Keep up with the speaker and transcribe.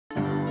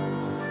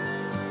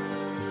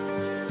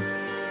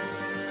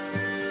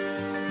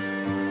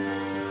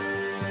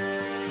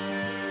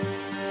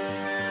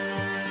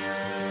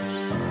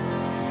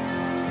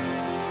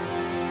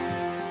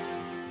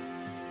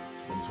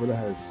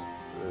Venezuela has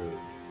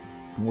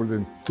more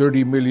than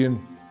 30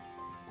 million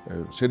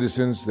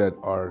citizens that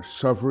are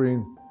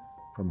suffering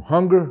from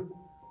hunger,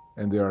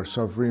 and they are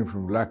suffering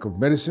from lack of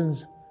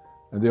medicines,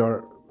 and they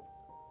are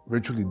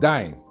virtually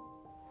dying.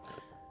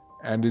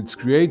 And it's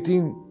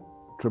creating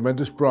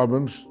tremendous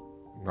problems,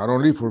 not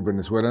only for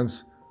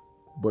Venezuelans,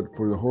 but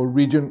for the whole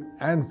region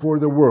and for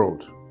the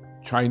world.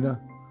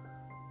 China,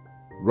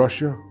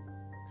 Russia,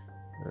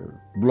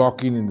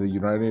 blocking in the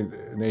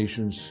United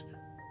Nations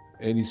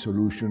any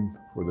solution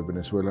for the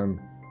Venezuelan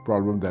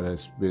problem that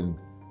has been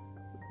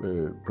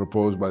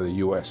proposed by the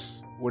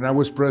US. When I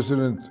was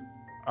president,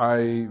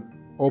 I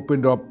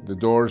opened up the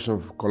doors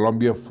of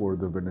Colombia for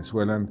the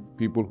Venezuelan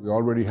people. We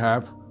already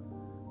have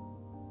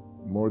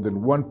more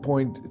than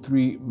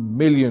 1.3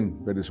 million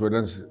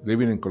Venezuelans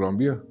living in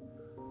Colombia.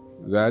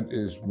 That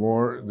is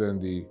more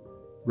than the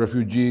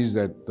refugees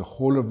that the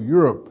whole of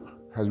Europe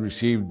has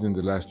received in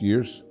the last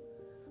years.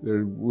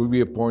 There will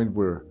be a point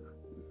where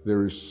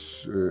there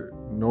is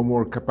no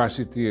more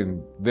capacity,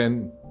 and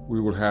then we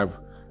will have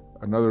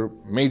another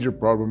major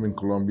problem in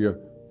Colombia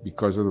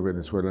because of the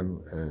Venezuelan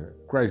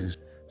crisis.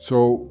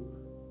 So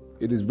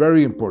it is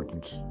very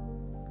important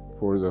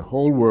for the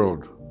whole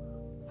world,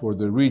 for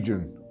the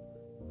region,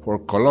 for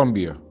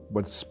Colombia,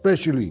 but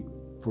especially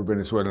for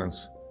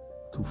Venezuelans,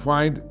 to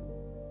find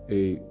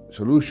a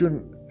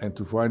solution, and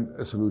to find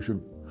a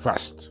solution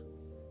fast.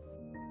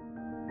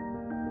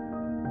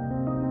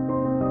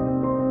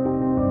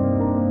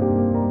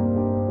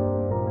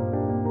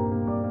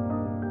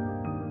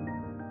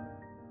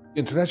 The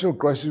International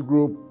Crisis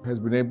Group has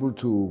been able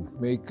to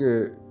make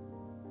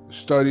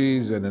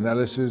studies and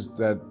analysis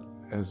that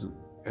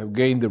have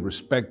gained the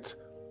respect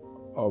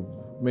of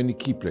many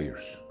key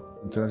players.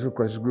 The International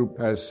Crisis Group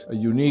has a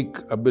unique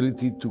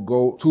ability to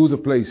go to the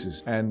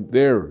places, and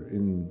there,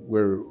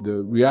 where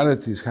the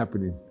reality is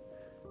happening,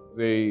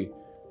 they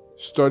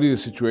study the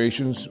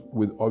situations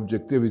with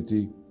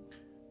objectivity.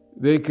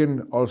 They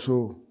can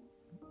also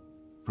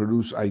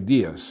produce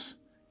ideas,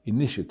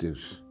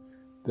 initiatives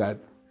that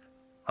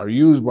are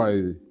used by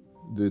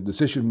the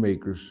decision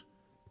makers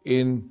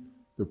in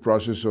the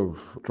process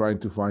of trying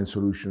to find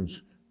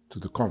solutions to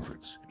the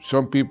conflicts.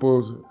 Some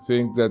people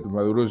think that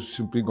Maduro is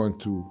simply going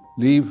to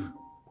leave,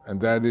 and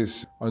that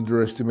is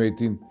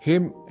underestimating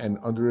him and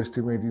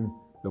underestimating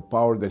the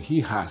power that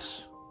he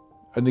has.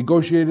 A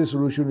negotiated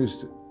solution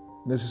is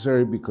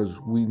necessary because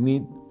we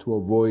need to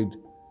avoid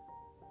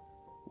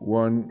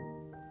one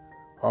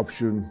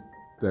option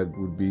that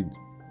would be a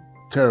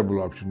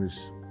terrible option, is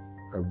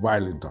a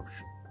violent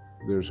option.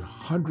 There's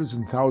hundreds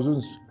and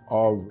thousands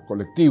of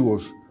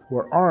colectivos who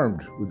are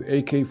armed with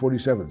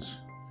AK-47s.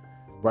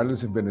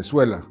 Violence in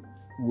Venezuela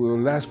will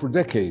last for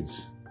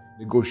decades.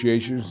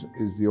 Negotiations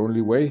is the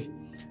only way.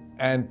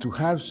 And to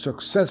have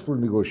successful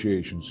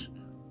negotiations,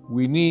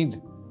 we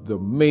need the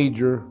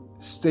major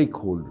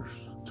stakeholders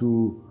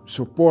to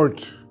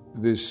support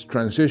this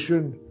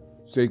transition.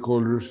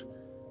 Stakeholders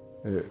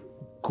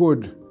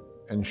could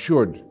and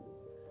should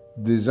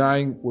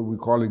design what we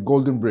call a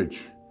golden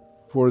bridge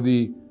for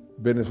the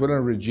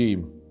Venezuelan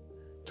regime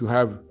to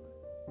have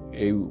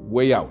a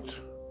way out.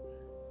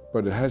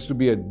 But it has to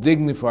be a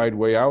dignified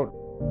way out.